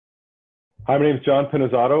Hi, my name is John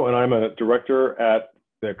Pinizzato, and I'm a director at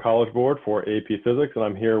the College Board for AP Physics, and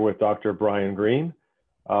I'm here with Dr. Brian Greene,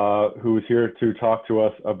 who is here to talk to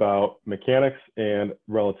us about mechanics and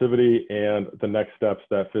relativity and the next steps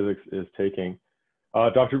that physics is taking.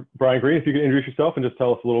 Dr. Brian Greene, if you could introduce yourself and just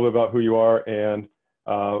tell us a little bit about who you are and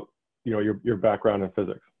your background in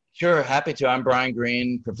physics. Sure, happy to. I'm Brian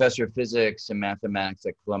Greene, professor of physics and mathematics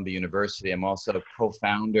at Columbia University. I'm also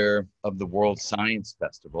co-founder of the World Science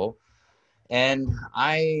Festival. And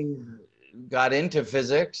I got into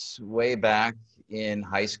physics way back in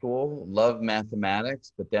high school, loved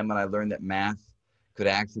mathematics, but then when I learned that math could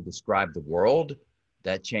actually describe the world,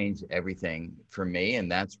 that changed everything for me.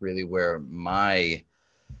 And that's really where my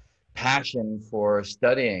passion for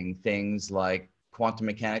studying things like quantum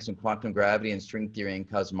mechanics and quantum gravity and string theory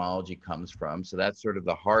and cosmology comes from. So that's sort of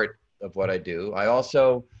the heart of what I do. I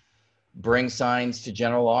also bring science to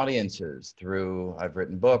general audiences through, I've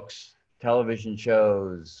written books, television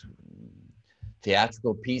shows,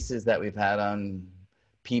 theatrical pieces that we've had on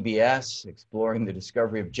PBS, exploring the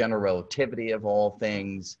discovery of general relativity of all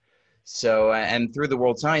things. So, and through the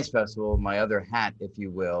World Science Festival, my other hat, if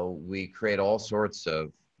you will, we create all sorts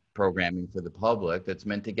of programming for the public that's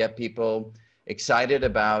meant to get people excited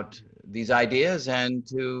about these ideas and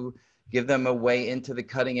to give them a way into the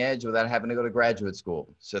cutting edge without having to go to graduate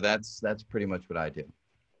school. So that's pretty much what I do.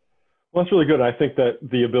 Well, that's really good. I think that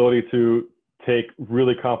the ability to take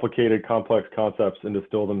really complicated, complex concepts and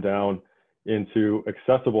distill them down into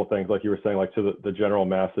accessible things, like you were saying, like to the general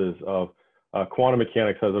masses of quantum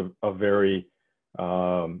mechanics has a very, I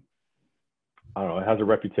don't know, it has a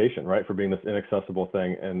reputation, right, for being this inaccessible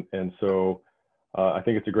thing. And so I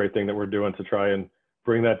think it's a great thing that we're doing to try and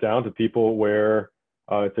bring that down to people where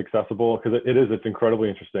it's accessible, because it's incredibly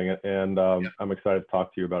interesting. And I'm excited to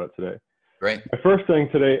talk to you about it today. Great. My first thing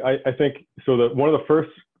today, I think, so one of the first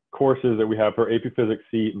courses that we have for AP Physics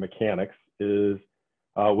C Mechanics is,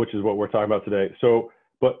 which is what we're talking about today. So,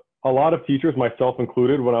 but a lot of teachers, myself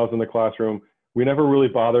included, when I was in the classroom, we never really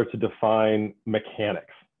bothered to define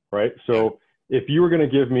mechanics, right? So if you were going to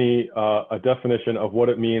give me a definition of what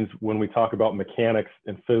it means when we talk about mechanics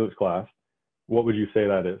in physics class, what would you say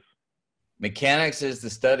that is? Mechanics is the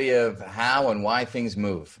study of how and why things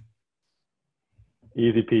move.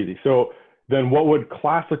 Easy peasy. So then what would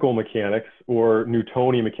classical mechanics or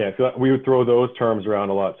Newtonian mechanics, we would throw those terms around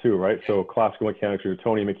a lot too, right? So classical mechanics or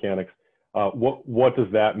Newtonian mechanics, what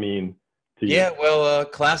does that mean to you? Yeah, well,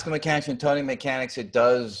 classical mechanics and Newtonian mechanics, it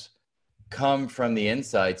does come from the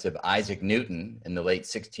insights of Isaac Newton in the late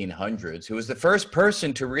 1600s, who was the first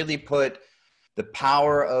person to really put the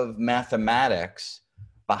power of mathematics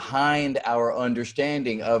behind our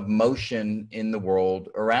understanding of motion in the world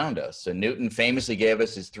around us. So Newton famously gave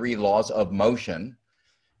us his 3 laws of motion,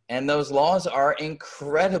 and those laws are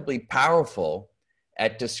incredibly powerful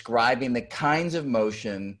at describing the kinds of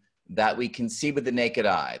motion that we can see with the naked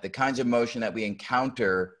eye, the kinds of motion that we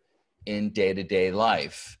encounter in day-to-day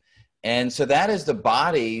life. And so that is the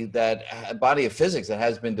body of physics that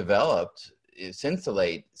has been developed since the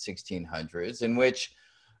late 1600s, in which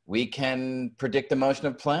we can predict the motion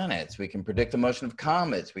of planets, we can predict the motion of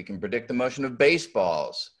comets, we can predict the motion of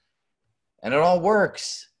baseballs, and it all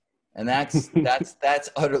works. And that's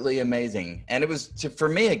utterly amazing. And it was, for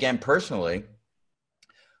me, again, personally,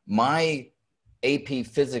 my AP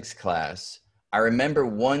physics class, I remember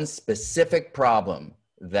one specific problem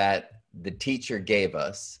that the teacher gave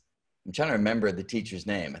us. I'm trying to remember the teacher's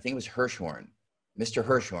name. I think it was Hirschhorn. Mr.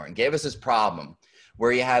 Hirschhorn gave us this problem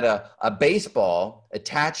where you had a baseball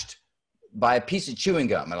attached by a piece of chewing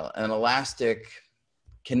gum, an elastic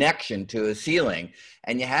connection to a ceiling,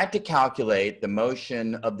 and you had to calculate the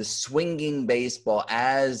motion of the swinging baseball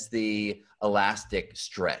as the elastic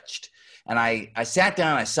stretched. And I sat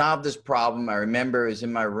down, I solved this problem. I remember it was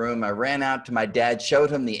in my room. I ran out to my dad, showed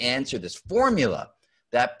him the answer, this formula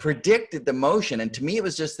that predicted the motion. And to me, it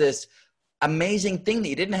was just this amazing thing that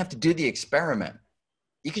you didn't have to do the experiment.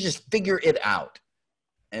 You could just figure it out.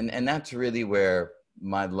 And that's really where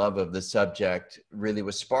my love of the subject really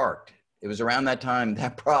was sparked. It was around that time,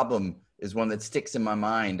 that problem is one that sticks in my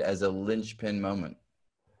mind as a linchpin moment.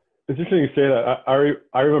 It's interesting you say that.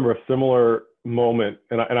 I remember a similar moment,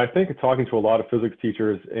 and I think talking to a lot of physics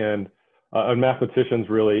teachers and mathematicians,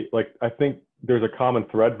 really, like, I think there's a common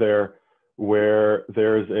thread there where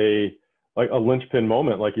there's a linchpin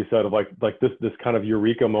moment, like you said, of like this kind of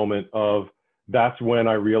eureka moment of, that's when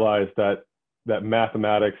I realized that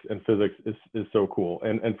mathematics and physics is so cool.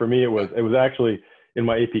 And for me, it was actually in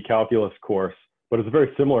my AP calculus course, but it's a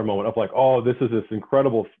very similar moment of like, oh, this is this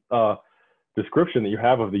incredible description that you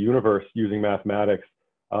have of the universe using mathematics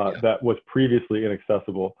that was previously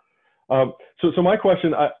inaccessible. So my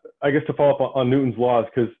question, I guess to follow up on Newton's laws,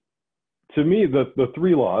 because to me, the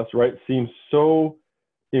three laws, right, seem so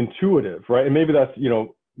intuitive, right? And maybe that's,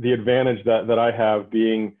 the advantage that I have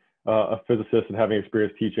being a physicist and having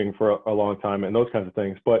experience teaching for a long time and those kinds of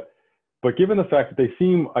things. But given the fact that they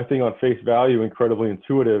seem, I think, on face value, incredibly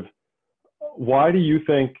intuitive, why do you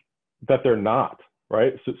think that they're not,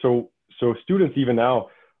 right? So students even now,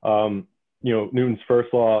 Newton's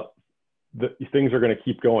first law, things are going to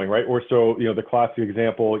keep going, right? Or so, the classic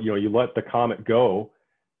example, you let the comet go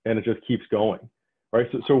and it just keeps going, right?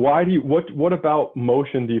 So why do you, what about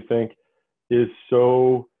motion do you think is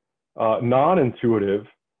so non-intuitive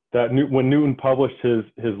that when Newton published his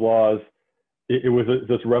laws, it was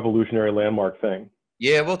this revolutionary landmark thing?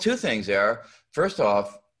 Yeah, well, two things there. First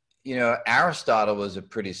off, Aristotle was a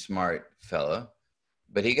pretty smart fella,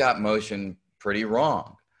 but he got motion pretty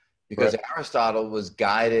wrong, because Right. Aristotle was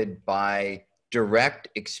guided by direct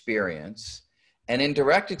experience. And in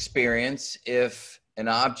direct experience, if an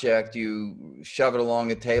object, you shove it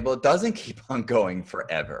along a table, it doesn't keep on going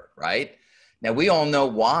forever, right? Now, we all know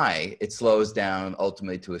why it slows down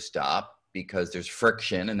ultimately to a stop, because there's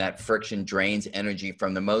friction, and that friction drains energy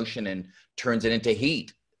from the motion and turns it into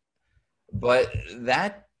heat. But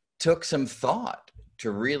that took some thought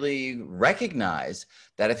to really recognize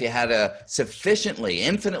that if you had a sufficiently,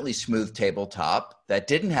 infinitely smooth tabletop that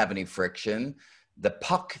didn't have any friction, the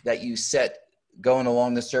puck that you set going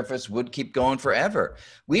along the surface would keep going forever.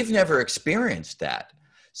 We've never experienced that.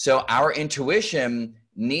 So our intuition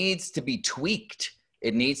needs to be tweaked.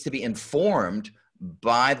 It needs to be informed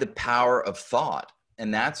by the power of thought.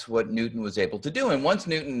 And that's what Newton was able to do. And once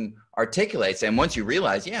Newton articulates, and once you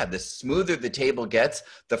realize, yeah, the smoother the table gets,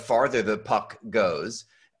 the farther the puck goes,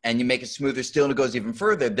 and you make it smoother still and it goes even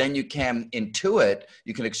further, then you can intuit,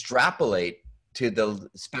 you can extrapolate to the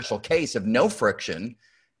special case of no friction,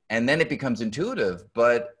 and then it becomes intuitive,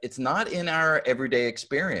 but it's not in our everyday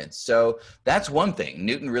experience. So that's one thing.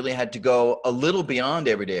 Newton really had to go a little beyond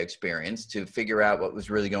everyday experience to figure out what was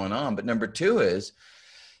really going on. But number two is,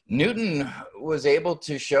 Newton was able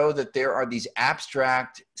to show that there are these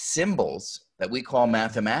abstract symbols that we call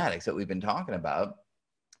mathematics that we've been talking about.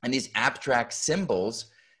 And these abstract symbols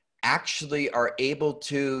actually are able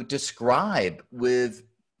to describe with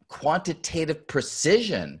quantitative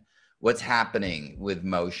precision what's happening with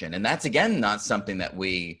motion. And that's, again, not something that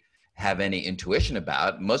we have any intuition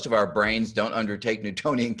about. Most of our brains don't undertake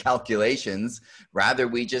Newtonian calculations. Rather,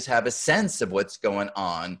 we just have a sense of what's going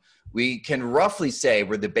on. We can roughly say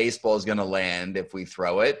where the baseball is going to land if we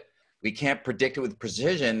throw it. We can't predict it with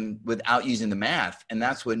precision without using the math. And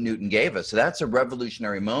that's what Newton gave us. So that's a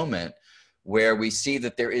revolutionary moment where we see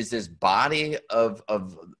that there is this body of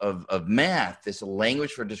math, this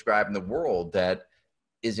language for describing the world that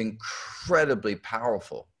is incredibly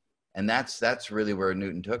powerful. And that's really where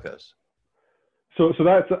Newton took us. So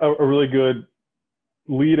that's a really good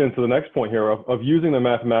lead into the next point here of using the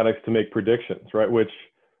mathematics to make predictions, right? Which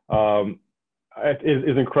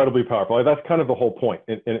is incredibly powerful. Like, that's kind of the whole point,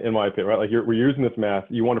 in my opinion, right? Like, we're using this math.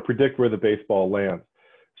 You want to predict where the baseball lands.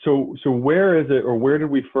 So where is it, or where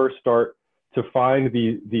did we first start to find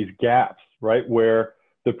these gaps, right? Where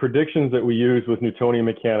the predictions that we use with Newtonian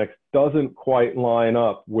mechanics doesn't quite line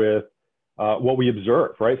up with what we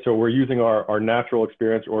observe, right? So we're using our natural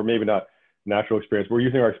experience, or maybe not natural experience. We're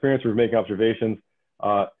using our experience, we're making observations,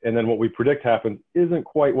 and then what we predict happens isn't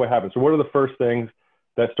quite what happens. So what are the first things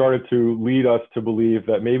that started to lead us to believe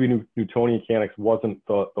that maybe Newtonian mechanics wasn't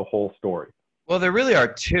the whole story? Well, there really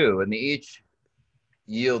are two, and they each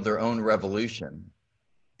yield their own revolution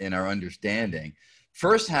in our understanding.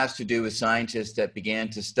 First has to do with scientists that began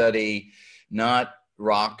to study not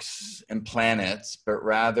rocks and planets, but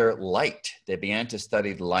rather light. They began to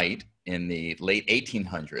study light in the late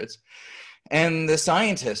 1800s. And the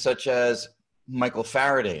scientists such as Michael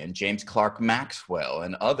Faraday and James Clerk Maxwell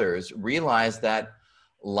and others realized that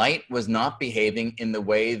light was not behaving in the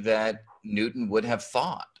way that Newton would have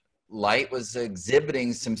thought. Light was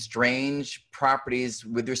exhibiting some strange properties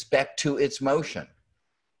with respect to its motion.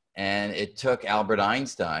 And it took Albert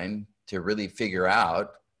Einstein to really figure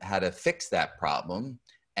out how to fix that problem.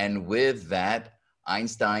 And with that,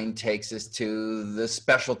 Einstein takes us to the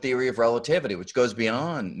special theory of relativity, which goes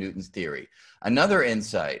beyond Newton's theory. Another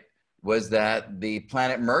insight was that the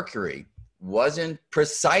planet Mercury wasn't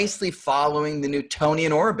precisely following the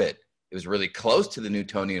Newtonian orbit. It was really close to the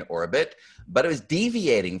Newtonian orbit, but it was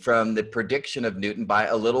deviating from the prediction of Newton by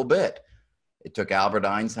a little bit. It took Albert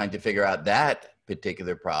Einstein to figure out that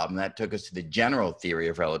particular problem. That took us to the general theory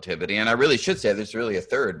of relativity. And I really should say there's really a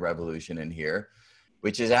third revolution in here,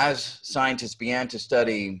 which is as scientists began to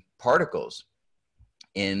study particles,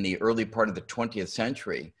 in the early part of the 20th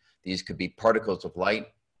century, these could be particles of light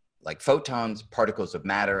like photons, particles of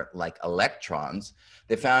matter like electrons.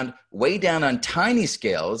 They found way down on tiny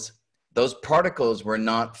scales, those particles were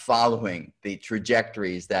not following the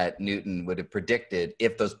trajectories that Newton would have predicted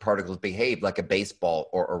if those particles behaved like a baseball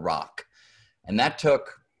or a rock. And that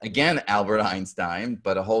took, again, Albert Einstein,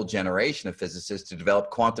 but a whole generation of physicists to develop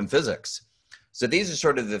quantum physics. So these are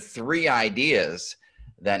sort of the three ideas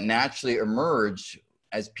that naturally emerge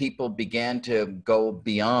as people began to go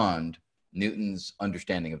beyond Newton's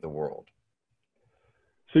understanding of the world.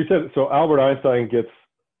 So you said, so Albert Einstein gets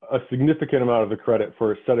a significant amount of the credit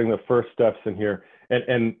for setting the first steps in here.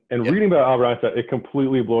 And yep. Reading about Albert Einstein, it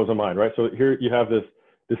completely blows my mind, right? So here you have this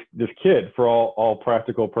kid, for all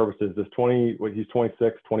practical purposes, he's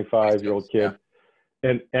 26, 25-year-old kid.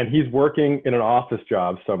 Yeah. And he's working in an office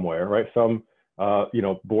job somewhere, right? Some,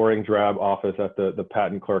 boring, drab office at the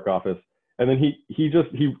patent clerk office. And then he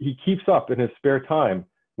keeps up in his spare time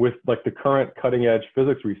with like the current cutting edge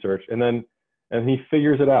physics research, and he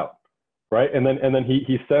figures it out, right? And then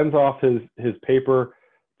he sends off his paper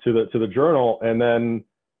to the journal, and then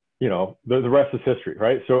the rest is history,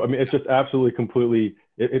 right? So I mean, it's just absolutely completely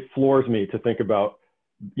it floors me to think about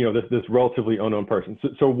this relatively unknown person.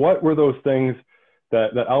 So what were those things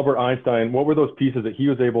that Albert Einstein, what were those pieces that he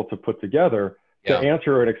was able to put together to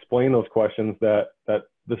answer and explain those questions that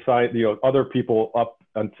the side other people up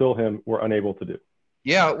until him were unable to do?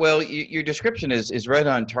 Yeah, well, your description is right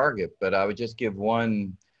on target, but I would just give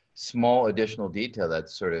one small additional detail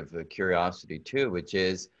that's sort of a curiosity too, which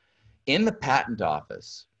is in the patent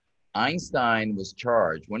office, Einstein was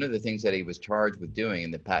charged, one of the things that he was charged with doing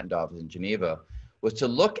in the patent office in Geneva was to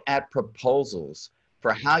look at proposals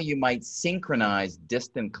for how you might synchronize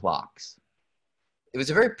distant clocks. It was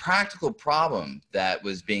a very practical problem that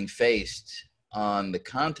was being faced on the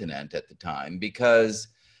continent at the time, because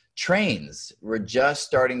trains were just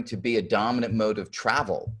starting to be a dominant mode of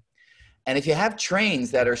travel. And if you have trains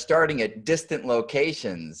that are starting at distant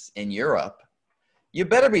locations in Europe, you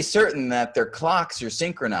better be certain that their clocks are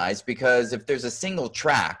synchronized, because if there's a single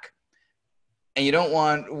track and you don't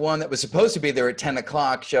want one that was supposed to be there at 10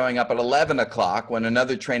 o'clock showing up at 11 o'clock when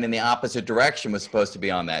another train in the opposite direction was supposed to be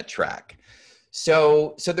on that track.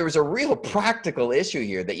 So there was a real practical issue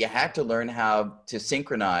here that you had to learn how to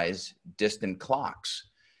synchronize distant clocks.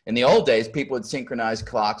 In the old days, people would synchronize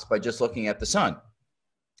clocks by just looking at the sun.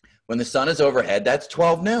 When the sun is overhead, that's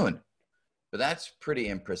 12 noon. But that's pretty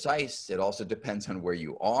imprecise. It also depends on where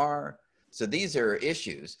you are. So these are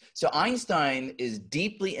issues. So Einstein is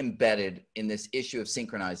deeply embedded in this issue of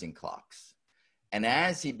synchronizing clocks. And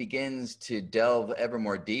as he begins to delve ever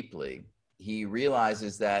more deeply, he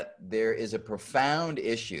realizes that there is a profound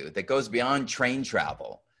issue that goes beyond train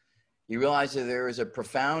travel. He realizes there is a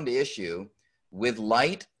profound issue with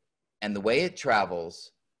light and the way it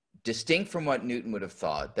travels, distinct from what Newton would have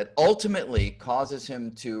thought, that ultimately causes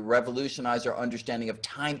him to revolutionize our understanding of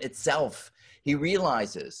time itself. He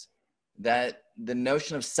realizes that the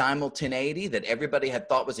notion of simultaneity that everybody had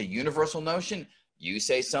thought was a universal notion, you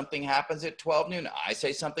say something happens at 12 noon, I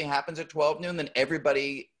say something happens at 12 noon, then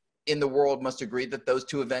everybody in the world must agree that those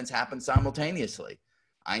two events happen simultaneously.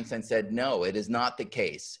 Einstein said, no, it is not the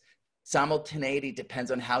case. Simultaneity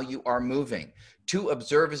depends on how you are moving. Two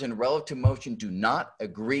observers in relative motion do not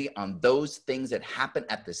agree on those things that happen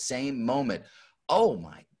at the same moment. Oh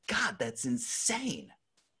my God, that's insane.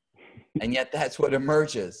 And yet that's what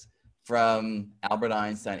emerges from Albert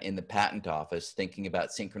Einstein in the patent office, thinking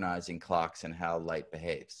about synchronizing clocks and how light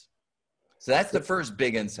behaves. So that's the first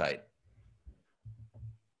big insight.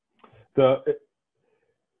 I've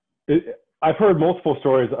heard multiple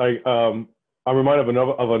stories. I'm reminded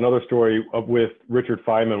of another story with Richard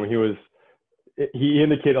Feynman when he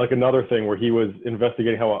indicated like another thing where he was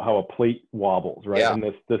investigating how a plate wobbles, right? Yeah. And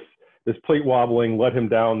this plate wobbling led him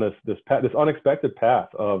down this unexpected path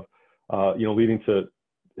of leading to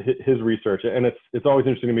his research. And it's always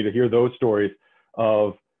interesting to me to hear those stories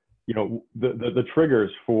of the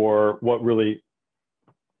triggers for what really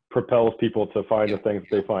propels people to find the things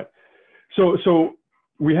that they find. So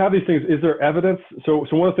we have these things. Is there evidence? So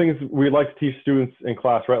one of the things we like to teach students in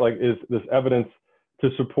class, right? Like, is this evidence to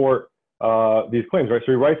support these claims, right?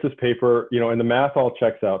 So he writes this paper, and the math all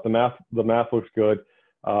checks out. The math looks good.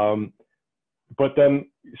 But then,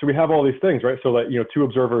 so we have all these things, right? So that, two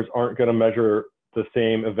observers aren't going to measure the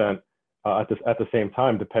same event at the same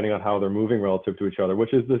time, depending on how they're moving relative to each other,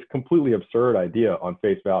 which is this completely absurd idea on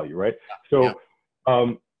face value, right? So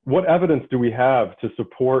what evidence do we have to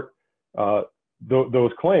support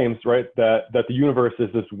those claims, right? That the universe is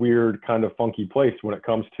this weird kind of funky place when it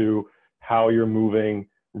comes to how you're moving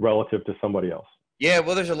relative to somebody else? Yeah,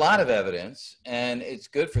 well, there's a lot of evidence, and it's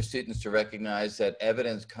good for students to recognize that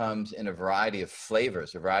evidence comes in a variety of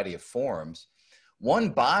flavors, a variety of forms.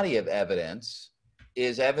 One body of evidence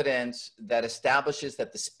is evidence that establishes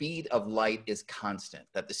that the speed of light is constant,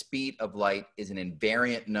 that the speed of light is an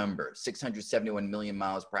invariant number, 671 million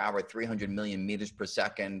miles per hour, 300 million meters per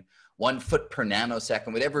second, 1 foot per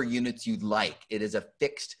nanosecond, whatever units you'd like. It is a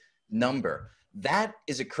fixed number. That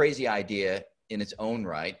is a crazy idea in its own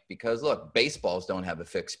right, because look, baseballs don't have a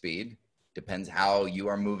fixed speed. Depends how you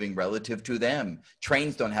are moving relative to them.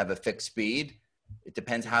 Trains don't have a fixed speed. It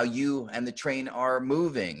depends how you and the train are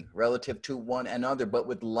moving relative to one another. But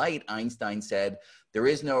with light, Einstein said, there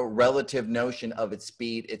is no relative notion of its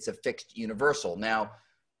speed. It's a fixed universal. Now,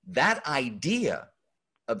 that idea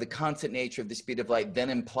of the constant nature of the speed of light then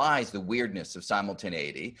implies the weirdness of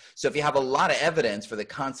simultaneity. So if you have a lot of evidence for the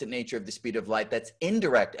constant nature of the speed of light, that's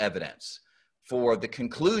indirect evidence for the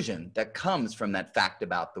conclusion that comes from that fact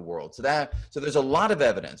about the world. So there's a lot of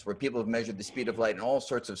evidence where people have measured the speed of light in all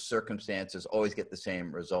sorts of circumstances, always get the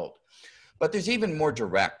same result. But there's even more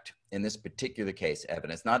direct, in this particular case,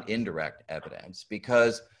 evidence, not indirect evidence,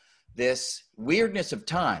 because this weirdness of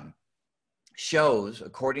time shows,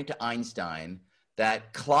 according to Einstein,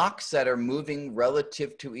 that clocks that are moving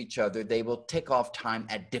relative to each other, they will tick off time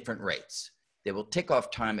at different rates. They will tick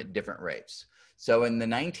off time at different rates. So in the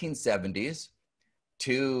 1970s,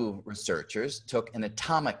 two researchers took an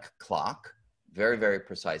atomic clock, very, very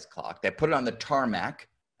precise clock. They put it on the tarmac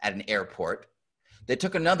at an airport. They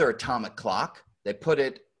took another atomic clock. They put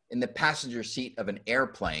it in the passenger seat of an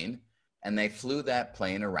airplane, and they flew that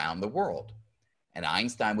plane around the world. And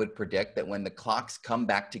Einstein would predict that when the clocks come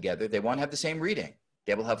back together, they won't have the same reading.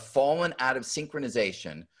 They will have fallen out of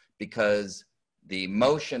synchronization because the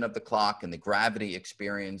motion of the clock and the gravity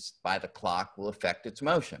experienced by the clock will affect its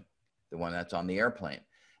motion, the one that's on the airplane.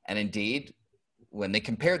 And indeed, when they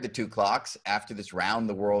compared the two clocks after this round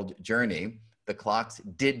the world journey, the clocks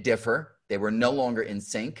did differ. They were no longer in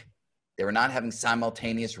sync. They were not having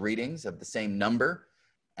simultaneous readings of the same number.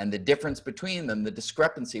 And the difference between them, the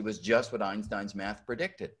discrepancy, was just what Einstein's math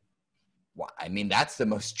predicted. Well, I mean, that's the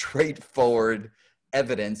most straightforward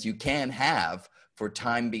evidence you can have for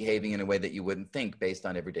time behaving in a way that you wouldn't think based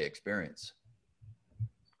on everyday experience.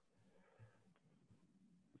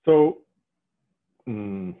 So,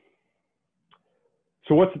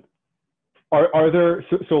 are there,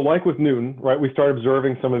 so like with Newton, right, we start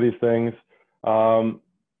observing some of these things,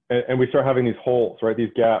 and we start having these holes, right,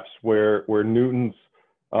 these gaps where Newton's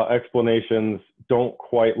explanations don't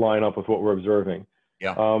quite line up with what we're observing.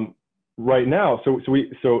 Yeah. Right now,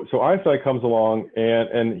 so Einstein comes along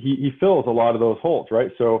and he fills a lot of those holes,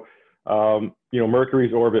 right? So,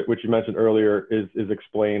 Mercury's orbit, which you mentioned earlier, is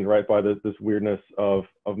explained, right, by this weirdness of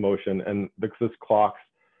motion, and this clocks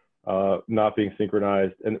not being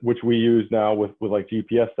synchronized, and which we use now with like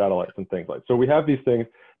GPS satellites and things like. So we have these things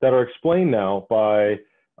that are explained now by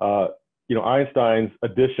Einstein's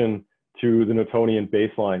addition to the Newtonian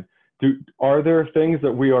baseline. Are there things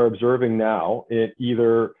that we are observing now in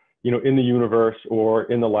either in the universe or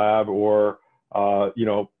in the lab or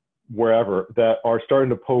wherever, that are starting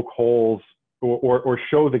to poke holes or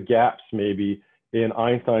show the gaps maybe in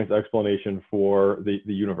Einstein's explanation for the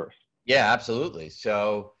universe? Yeah, absolutely.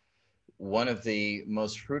 So one of the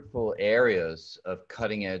most fruitful areas of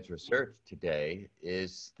cutting edge research today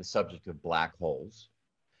is the subject of black holes.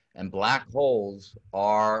 And black holes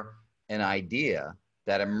are an idea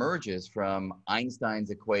that emerges from Einstein's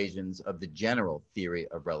equations of the general theory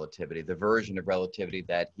of relativity, the version of relativity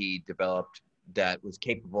that he developed that was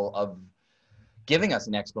capable of giving us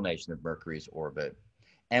an explanation of Mercury's orbit.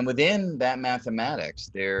 And within that mathematics,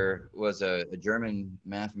 there was a German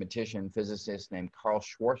mathematician, physicist named Karl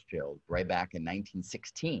Schwarzschild, right back in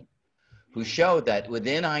 1916, who showed that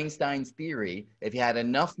within Einstein's theory, if you had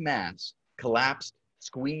enough mass collapsed,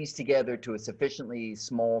 squeezed together to a sufficiently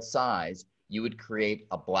small size, you would create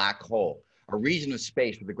a black hole, a region of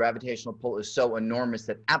space where the gravitational pull is so enormous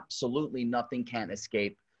that absolutely nothing can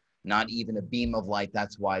escape, not even a beam of light.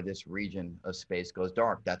 That's why this region of space goes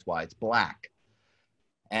dark. That's why it's black.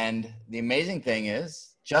 And the amazing thing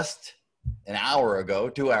is, just an hour ago,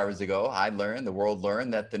 2 hours ago, the world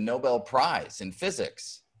learned that the Nobel Prize in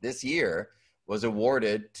physics this year was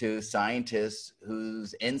awarded to scientists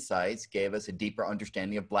whose insights gave us a deeper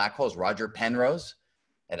understanding of black holes. Roger Penrose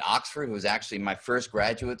at Oxford, who was actually my first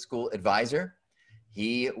graduate school advisor,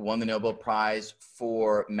 he won the Nobel Prize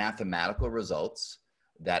for mathematical results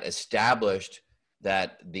that established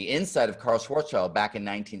that the insight of Karl Schwarzschild back in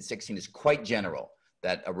 1916 is quite general,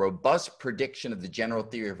 that a robust prediction of the general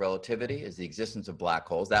theory of relativity is the existence of black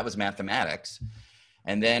holes. That was mathematics.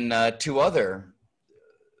 And then two other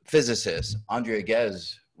physicists, Andrea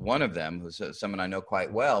Ghez, one of them, who's someone I know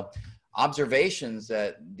quite well, observations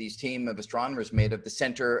that these team of astronomers made of the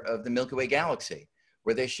center of the Milky Way galaxy,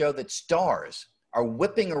 where they show that stars are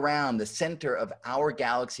whipping around the center of our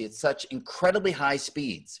galaxy at such incredibly high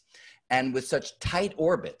speeds and with such tight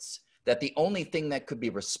orbits that the only thing that could be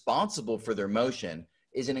responsible for their motion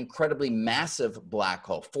is an incredibly massive black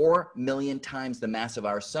hole, 4 million times the mass of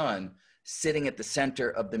our sun, sitting at the center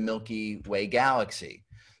of the Milky Way galaxy.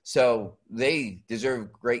 So they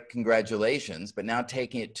deserve great congratulations. But now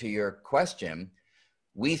taking it to your question,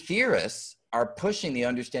 we theorists are pushing the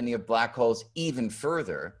understanding of black holes even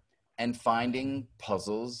further and finding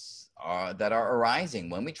puzzles that are arising.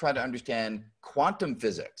 When we try to understand quantum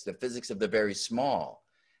physics, the physics of the very small,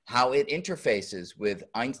 how it interfaces with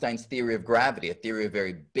Einstein's theory of gravity, a theory of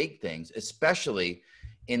very big things, especially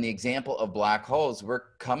in the example of black holes,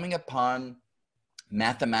 we're coming upon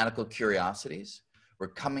mathematical curiosities. We're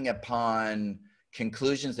coming upon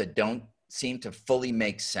conclusions that don't seem to fully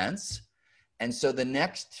make sense. And so the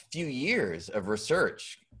next few years of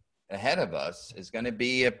research ahead of us is going to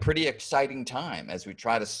be a pretty exciting time as we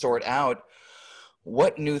try to sort out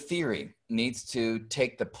what new theory needs to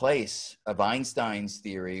take the place of Einstein's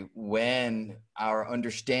theory when our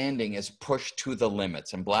understanding is pushed to the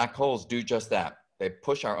limits. And black holes do just that. They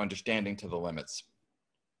push our understanding to the limits.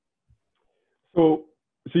 So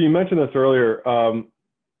you mentioned this earlier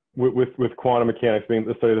with quantum mechanics being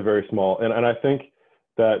the study of the very small. And I think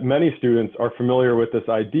that many students are familiar with this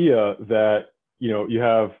idea that, you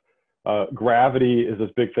have gravity is this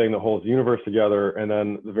big thing that holds the universe together, and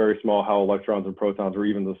then the very small, how electrons and protons, or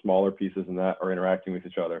even the smaller pieces in that, are interacting with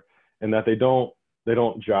each other, and that they don't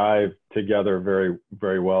jive together very,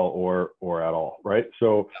 very well or at all, right?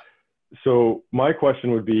 So my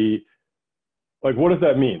question would be, like, what does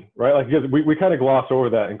that mean, right? Like, because we kind of gloss over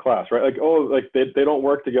that in class, right? Like, oh, like they don't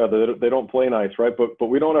work together, they don't play nice, right? But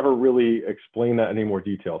we don't ever really explain that in any more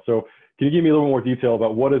detail. So can you give me a little more detail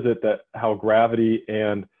about what is it that how gravity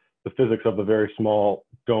and the physics of the very small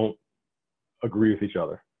don't agree with each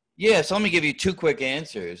other? Yeah, so let me give you two quick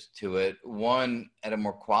answers to it. One, at a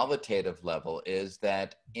more qualitative level, is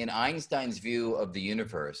that in Einstein's view of the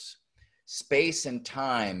universe, space and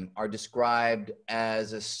time are described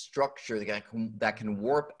as a structure that can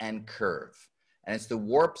warp and curve. And it's the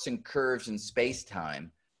warps and curves in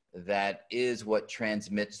space-time that is what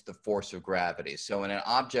transmits the force of gravity. So when an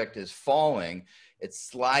object is falling, it's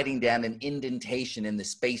sliding down an indentation in the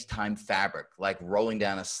space-time fabric, like rolling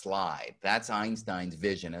down a slide. That's Einstein's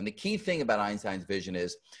vision. And the key thing about Einstein's vision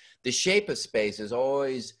is the shape of space is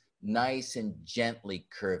always nice and gently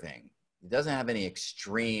curving. It doesn't have any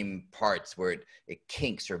extreme parts where it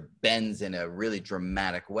kinks or bends in a really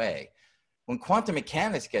dramatic way. When quantum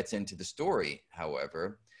mechanics gets into the story,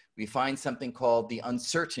 however, we find something called the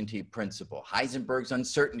uncertainty principle, Heisenberg's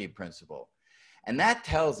uncertainty principle. And that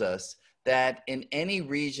tells us that in any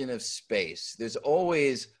region of space, there's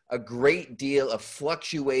always a great deal of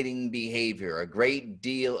fluctuating behavior, a great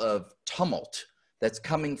deal of tumult that's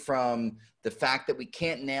coming from the fact that we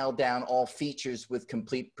can't nail down all features with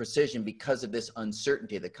complete precision because of this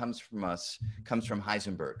uncertainty that comes from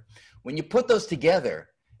Heisenberg. When you put those together,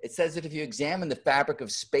 it says that if you examine the fabric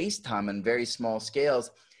of space-time on very small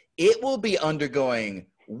scales, it will be undergoing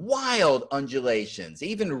wild undulations,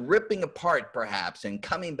 even ripping apart perhaps and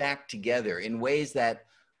coming back together in ways that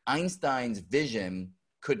Einstein's vision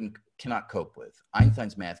cannot cope with.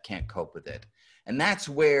 Einstein's math can't cope with it. And that's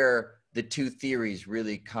where the two theories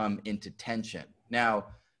really come into tension. Now,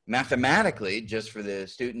 mathematically, just for the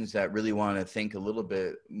students that really want to think a little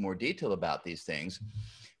bit more detail about these things,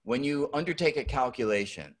 when you undertake a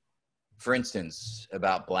calculation, for instance,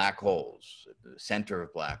 about black holes, the center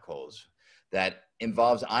of black holes, that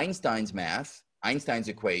involves Einstein's math, Einstein's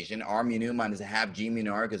equation, R mu nu minus a half G mu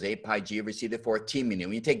nu R equals 8 pi G over C to the fourth T mu nu.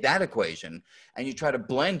 When you take that equation and you try to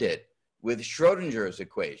blend it with Schrodinger's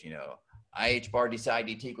equation, IH bar d psi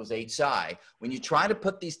dt equals H psi, when you try to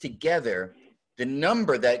put these together, the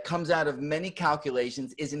number that comes out of many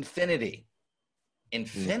calculations is infinity.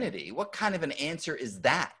 Infinity? What kind of an answer is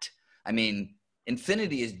that? I mean,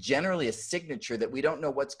 infinity is generally a signature that we don't know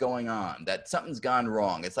what's going on, that something's gone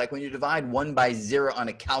wrong. It's like when you divide 1 by 0 on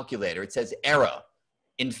a calculator, it says error,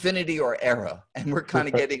 infinity or error. And we're kind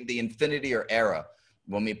of getting the infinity or error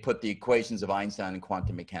when we put the equations of Einstein and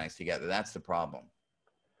quantum mechanics together. That's the problem.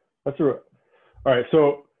 That's right. All right.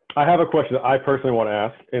 So I have a question that I personally want to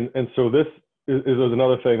ask. And so this is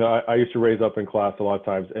another thing that I used to raise up in class a lot of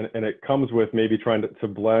times. And it comes with maybe trying to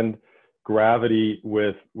blend gravity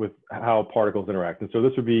with how particles interact. And so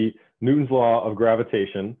this would be Newton's law of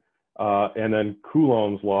gravitation and then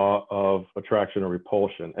Coulomb's law of attraction or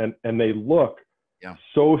repulsion. And they look Yeah.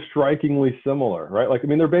 so strikingly similar, right? Like, I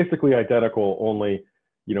mean, they're basically identical, only,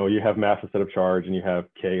 you know, you have mass instead of charge and you have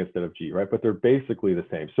K instead of G, right? But they're basically the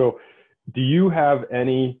same. So do you have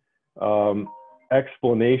any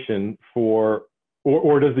explanation for,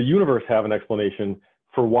 or does the universe have an explanation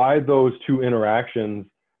for why those two interactions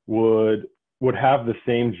would have the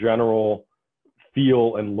same general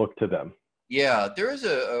feel and look to them? Yeah, there is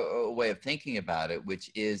a way of thinking about it,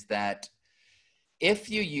 which is that if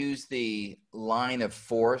you use the line of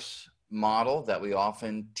force model that we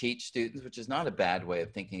often teach students, which is not a bad way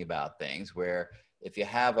of thinking about things, where if you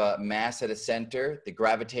have a mass at a center, the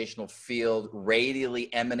gravitational field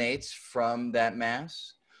radially emanates from that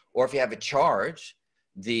mass, or if you have a charge,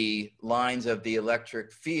 the lines of the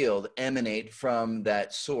electric field emanate from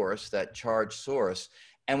that source, that charge source.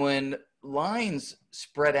 And when lines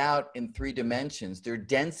spread out in 3 dimensions, their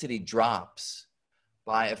density drops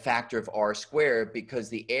by a factor of r squared, because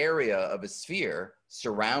the area of a sphere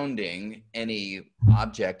surrounding any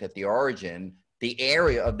object at the origin, the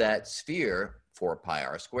area of that sphere, 4 pi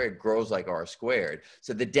r squared, grows like r squared.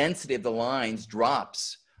 So the density of the lines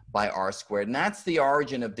drops by r squared. And that's the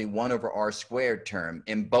origin of the 1 over r squared term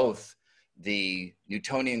in both the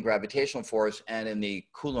Newtonian gravitational force and in the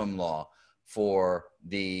Coulomb law for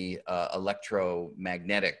the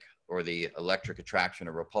electromagnetic or the electric attraction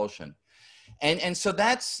or repulsion. And so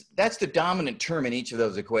that's the dominant term in each of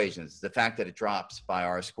those equations, the fact that it drops by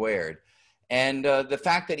r squared. And the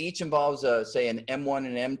fact that each involves, say, an M1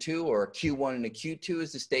 and M2 or a Q1 and a Q2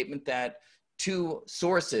 is the statement that 2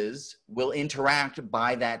 sources will interact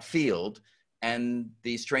by that field, and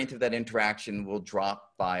the strength of that interaction will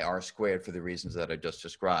drop by r squared for the reasons that I just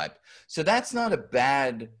described. So that's not a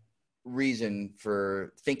bad reason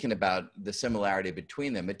for thinking about the similarity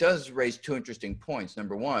between them. It does raise 2 interesting points.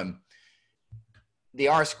 Number one, the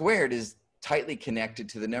r squared is tightly connected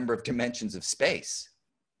to the number of dimensions of space,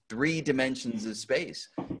 3 dimensions of space.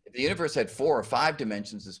 If the universe had 4 or 5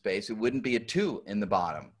 dimensions of space, it wouldn't be a 2 in the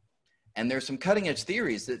bottom. And there's some cutting edge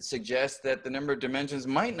theories that suggest that the number of dimensions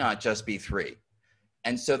might not just be 3.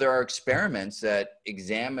 And so there are experiments that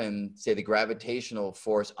examine, say, the gravitational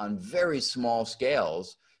force on very small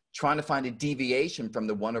scales, trying to find a deviation from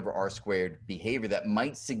the 1 over r squared behavior that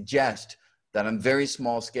might suggest that on very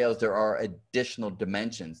small scales, there are additional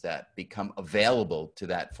dimensions that become available to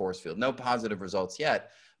that force field. No positive results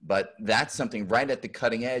yet, but that's something right at the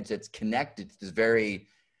cutting edge that's connected to this very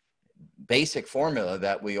basic formula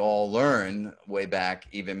that we all learn way back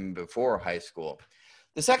even before high school.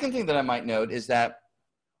 The second thing that I might note is that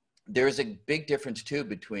there's a big difference too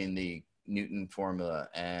between the Newton formula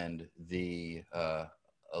and the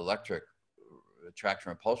electric attraction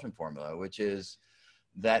repulsion formula, which is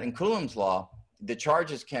that in Coulomb's law, the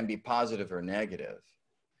charges can be positive or negative.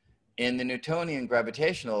 In the Newtonian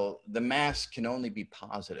gravitational, the mass can only be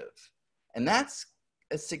positive. And that's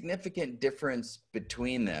a significant difference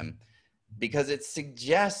between them, because it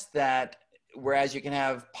suggests that whereas you can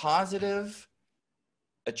have positive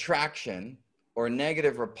attraction or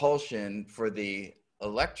negative repulsion for the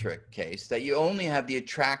electric case, that you only have the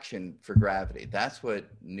attraction for gravity. That's what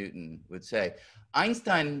Newton would say.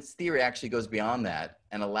 Einstein's theory actually goes beyond that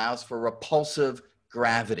and allows for repulsive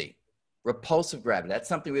gravity. Repulsive gravity. That's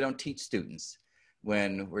something we don't teach students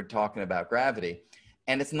when we're talking about gravity.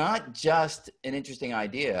 And it's not just an interesting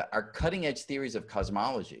idea. Our cutting edge theories of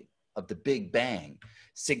cosmology, of the Big Bang,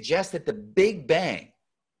 suggest that the Big Bang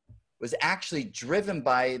was actually driven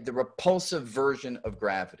by the repulsive version of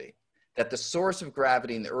gravity, that the source of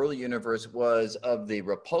gravity in the early universe was of the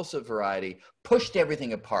repulsive variety, pushed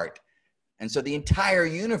everything apart. And so the entire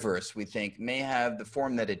universe, we think, may have the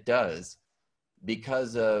form that it does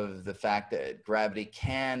because of the fact that gravity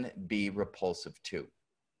can be repulsive too.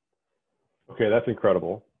 Okay, that's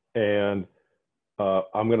incredible. And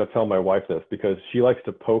I'm going to tell my wife this because she likes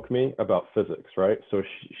to poke me about physics, right? So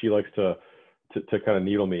she likes to kind of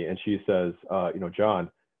needle me. And she says, you know, John,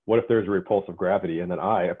 what if there's a repulsive gravity? And then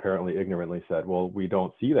I apparently ignorantly said, well, we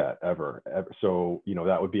don't see that ever. So, you know,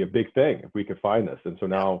 that would be a big thing if we could find this. And so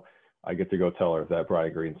now I get to go tell her that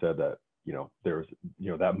Brian Greene said that, you know, there's,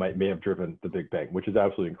 you know, that may have driven the Big Bang, which is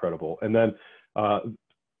absolutely incredible. And then,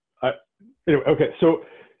 anyway, okay, so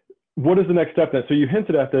what is the next step then? So you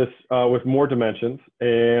hinted at this with more dimensions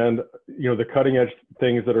and, you know, the cutting edge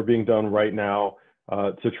things that are being done right now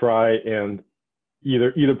to try and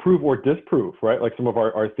either prove or disprove, right? Like some of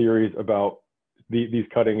our theories about these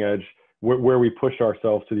cutting edge, where we push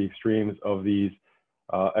ourselves to the extremes of these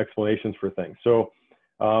explanations for things. So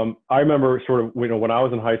I remember sort of, you know, when I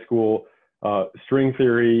was in high school, string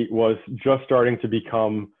theory was just starting to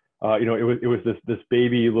become it was this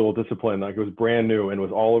baby little discipline, like it was brand new and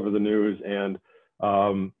was all over the news. And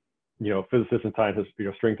physicists and scientists,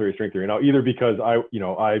 string theory. Now, either because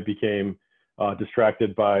I became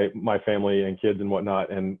distracted by my family and kids and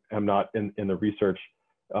whatnot, and am not in the research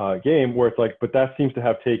game, where it's like, but that seems to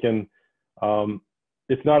have taken.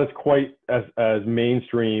 It's not as quite as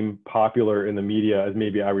mainstream popular in the media as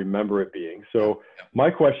maybe I remember it being. So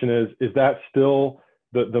my question is that still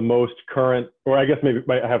the most current, or I guess maybe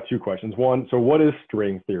I have two questions. One, so what is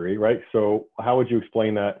string theory, right? So how would you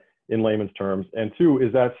explain that in layman's terms? And two,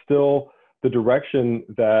 is that still the direction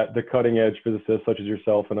that the cutting edge physicists such as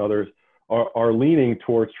yourself and others are leaning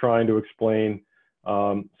towards, trying to explain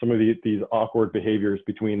some of these awkward behaviors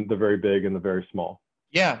between the very big and the very small?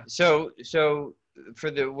 Yeah. So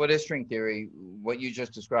for what is string theory, what you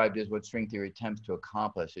just described is what string theory attempts to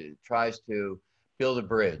accomplish. It tries to build a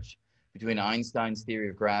bridge between Einstein's theory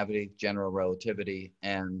of gravity, general relativity,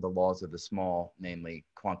 and the laws of the small, namely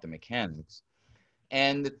quantum mechanics.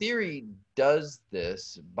 And the theory does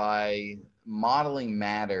this by modeling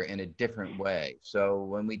matter in a different way. So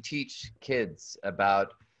when we teach kids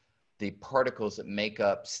about the particles that make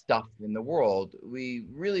up stuff in the world, we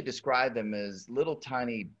really describe them as little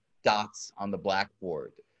tiny dots on the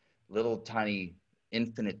blackboard, little tiny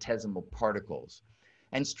infinitesimal particles.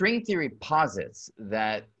 And string theory posits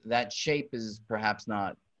that that shape is perhaps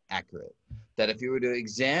not accurate. That if you were to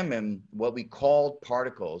examine what we called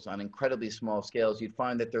particles on incredibly small scales, you'd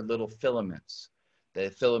find that they're little filaments.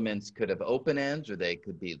 The filaments could have open ends, or they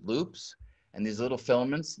could be loops. And these little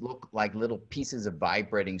filaments look like little pieces of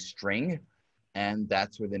vibrating string. And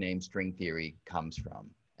that's where the name string theory comes from.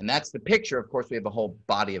 And that's the picture. Of course, we have a whole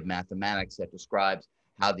body of mathematics that describes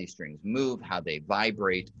how these strings move, how they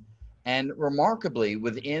vibrate. And remarkably,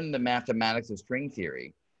 within the mathematics of string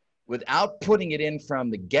theory, without putting it in from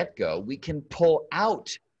the get-go, we can pull out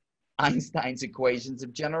Einstein's equations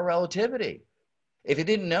of general relativity. If you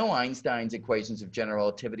didn't know Einstein's equations of general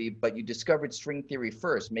relativity, but you discovered string theory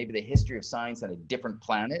first, maybe the history of science on a different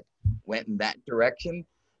planet went in that direction,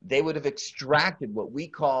 they would have extracted what we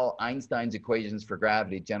call Einstein's equations for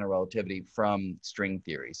gravity, general relativity, from string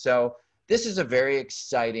theory. So this is a very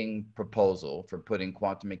exciting proposal for putting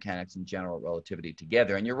quantum mechanics and general relativity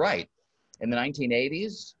together. And you're right. In the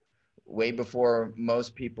 1980s, way before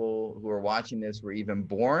most people who are watching this were even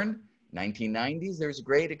born, 1990s, there's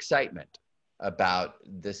great excitement about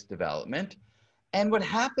this development. And what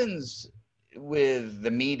happens with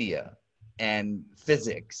the media and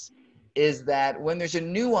physics is that when there's a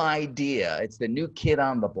new idea, it's the new kid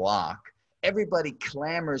on the block, everybody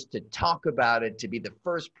clamors to talk about it, to be the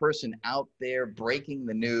first person out there breaking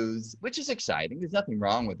the news, which is exciting. There's nothing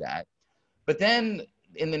wrong with that. But then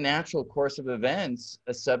in the natural course of events,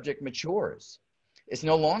 a subject matures. It's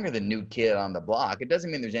no longer the new kid on the block. It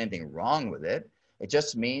doesn't mean there's anything wrong with it. It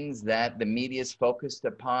just means that the media is focused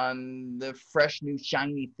upon the fresh, new,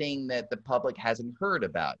 shiny thing that the public hasn't heard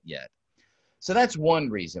about yet. So that's one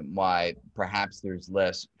reason why perhaps there's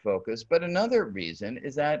less focus. But another reason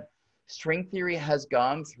is that string theory has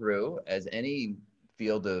gone through, as any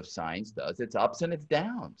field of science does, its ups and its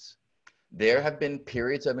downs. There have been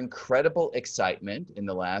periods of incredible excitement in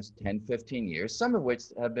the last 10, 15 years, some of which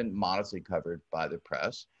have been modestly covered by the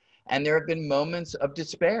press. And there have been moments of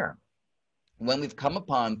despair when we've come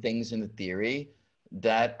upon things in the theory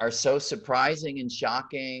that are so surprising and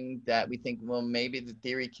shocking that we think, well, maybe the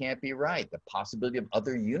theory can't be right. The possibility of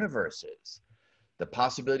other universes, the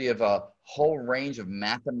possibility of a whole range of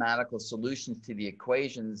mathematical solutions to the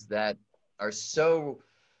equations that are so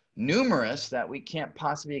numerous that we can't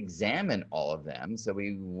possibly examine all of them. So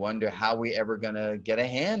we wonder how we ever going to get a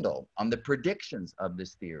handle on the predictions of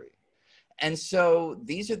this theory. And so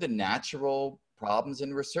these are the natural problems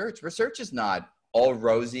in research. Research is not all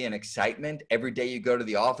rosy and excitement. Every day you go to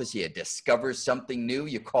the office, you discover something new,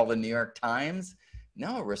 you call the New York Times.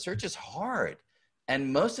 No, research is hard.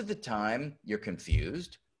 And most of the time you're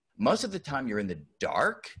confused. Most of the time you're in the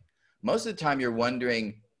dark. Most of the time you're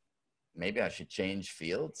wondering, maybe I should change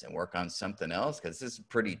fields and work on something else because this is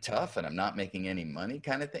pretty tough and I'm not making any money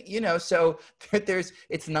kind of thing. So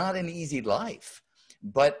it's not an easy life.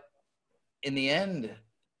 But in the end,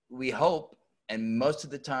 we hope, and most of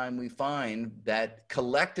the time we find that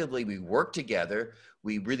collectively we work together,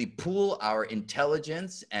 we really pool our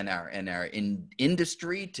intelligence and our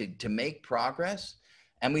industry to make progress,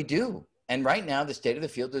 and we do. And right now, the state of the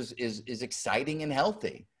field is exciting and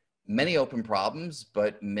healthy. Many open problems,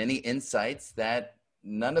 but many insights that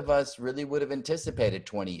none of us really would have anticipated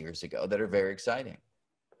 20 years ago that are very exciting.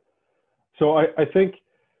 So I think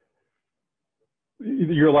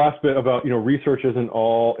your last bit about, research isn't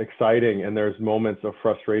all exciting and there's moments of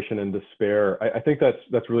frustration and despair. I think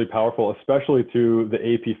that's really powerful, especially to the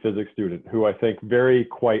AP physics student who I think very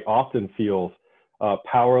quite often feels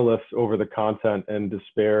powerless over the content and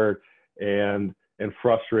despaired and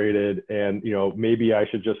frustrated. And, maybe I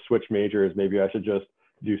should just switch majors. Maybe I should just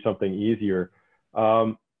do something easier.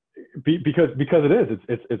 Because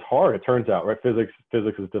it's hard. It turns out, right? Physics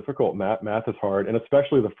is difficult. Math is hard. And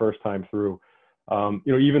especially the first time through.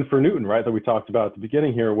 Even for Newton, right, that we talked about at the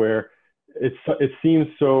beginning here, where it seems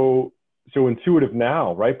so intuitive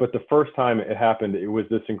now, right? But the first time it happened, it was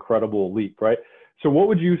this incredible leap, right? So what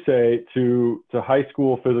would you say to high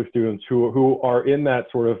school physics students who are in that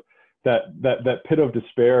sort of that pit of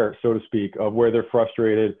despair, so to speak, of where they're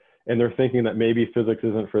frustrated and they're thinking that maybe physics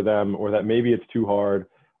isn't for them, or that maybe it's too hard,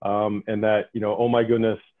 and that, oh my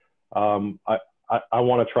goodness, I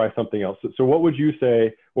want to try something else. So what would you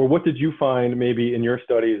say, or what did you find maybe in your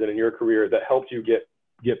studies and in your career that helped you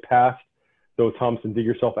get past those humps and dig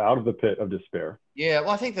yourself out of the pit of despair? Yeah, well,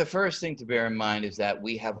 I think the first thing to bear in mind is that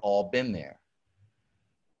we have all been there.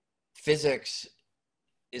 Physics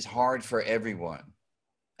is hard for everyone.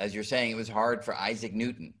 As you're saying, it was hard for Isaac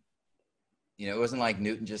Newton. It wasn't like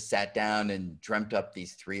Newton just sat down and dreamt up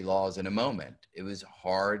these 3 laws in a moment. It was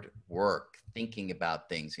hard work, thinking about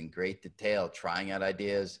things in great detail, trying out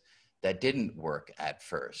ideas that didn't work at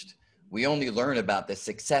first. We only learn about the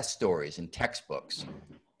success stories in textbooks,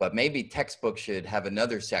 but maybe textbooks should have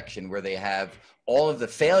another section where they have all of the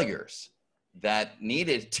failures that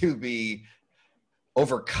needed to be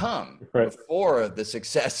overcome before the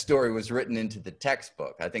success story was written into the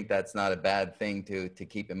textbook. I think that's not a bad thing to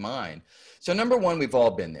keep in mind. So number one, we've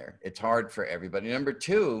all been there. It's hard for everybody. Number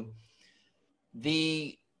two,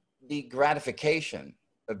 the gratification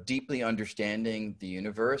of deeply understanding the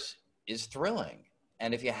universe is thrilling.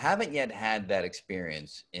 And if you haven't yet had that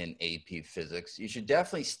experience in AP Physics, you should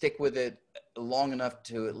definitely stick with it long enough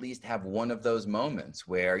to at least have one of those moments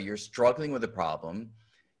where you're struggling with a problem,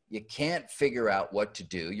 you can't figure out what to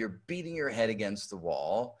do, you're beating your head against the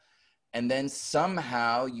wall, and then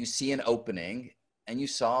somehow you see an opening and you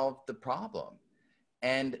solve the problem.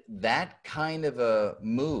 And that kind of a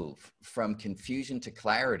move from confusion to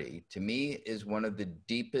clarity, to me, is one of the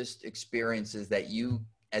deepest experiences that you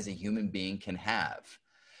as a human being can have.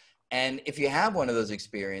 And if you have one of those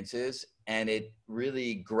experiences and it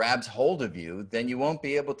really grabs hold of you, then you won't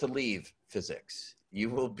be able to leave physics. You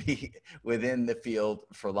will be within the field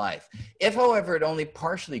for life. If, however, it only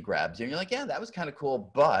partially grabs you and you're like, yeah, that was kind of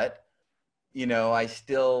cool, but, I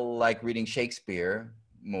still like reading Shakespeare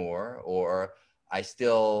more, or I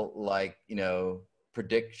still like,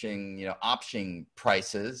 predicting, option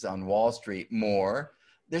prices on Wall Street more.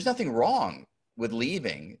 There's nothing wrong with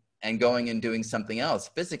leaving and going and doing something else.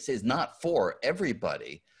 Physics is not for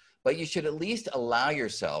everybody, but you should at least allow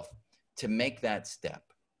yourself to make that step,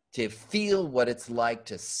 to feel what it's like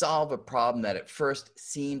to solve a problem that at first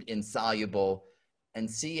seemed insoluble, and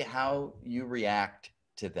see how you react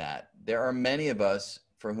to that. There are many of us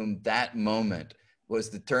for whom that moment was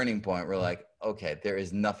the turning point. We're like, okay, there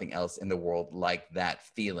is nothing else in the world like that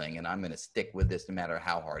feeling, and I'm going to stick with this no matter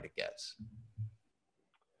how hard it gets.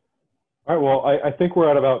 All right, well, I think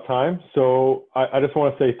we're at about time. So I just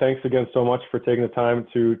want to say thanks again so much for taking the time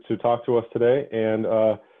to talk to us today and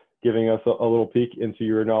giving us a little peek into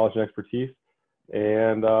your knowledge and expertise.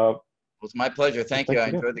 And well, it's my pleasure. Thank you. I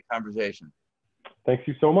enjoyed the conversation. Thanks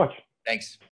you so much. Thanks.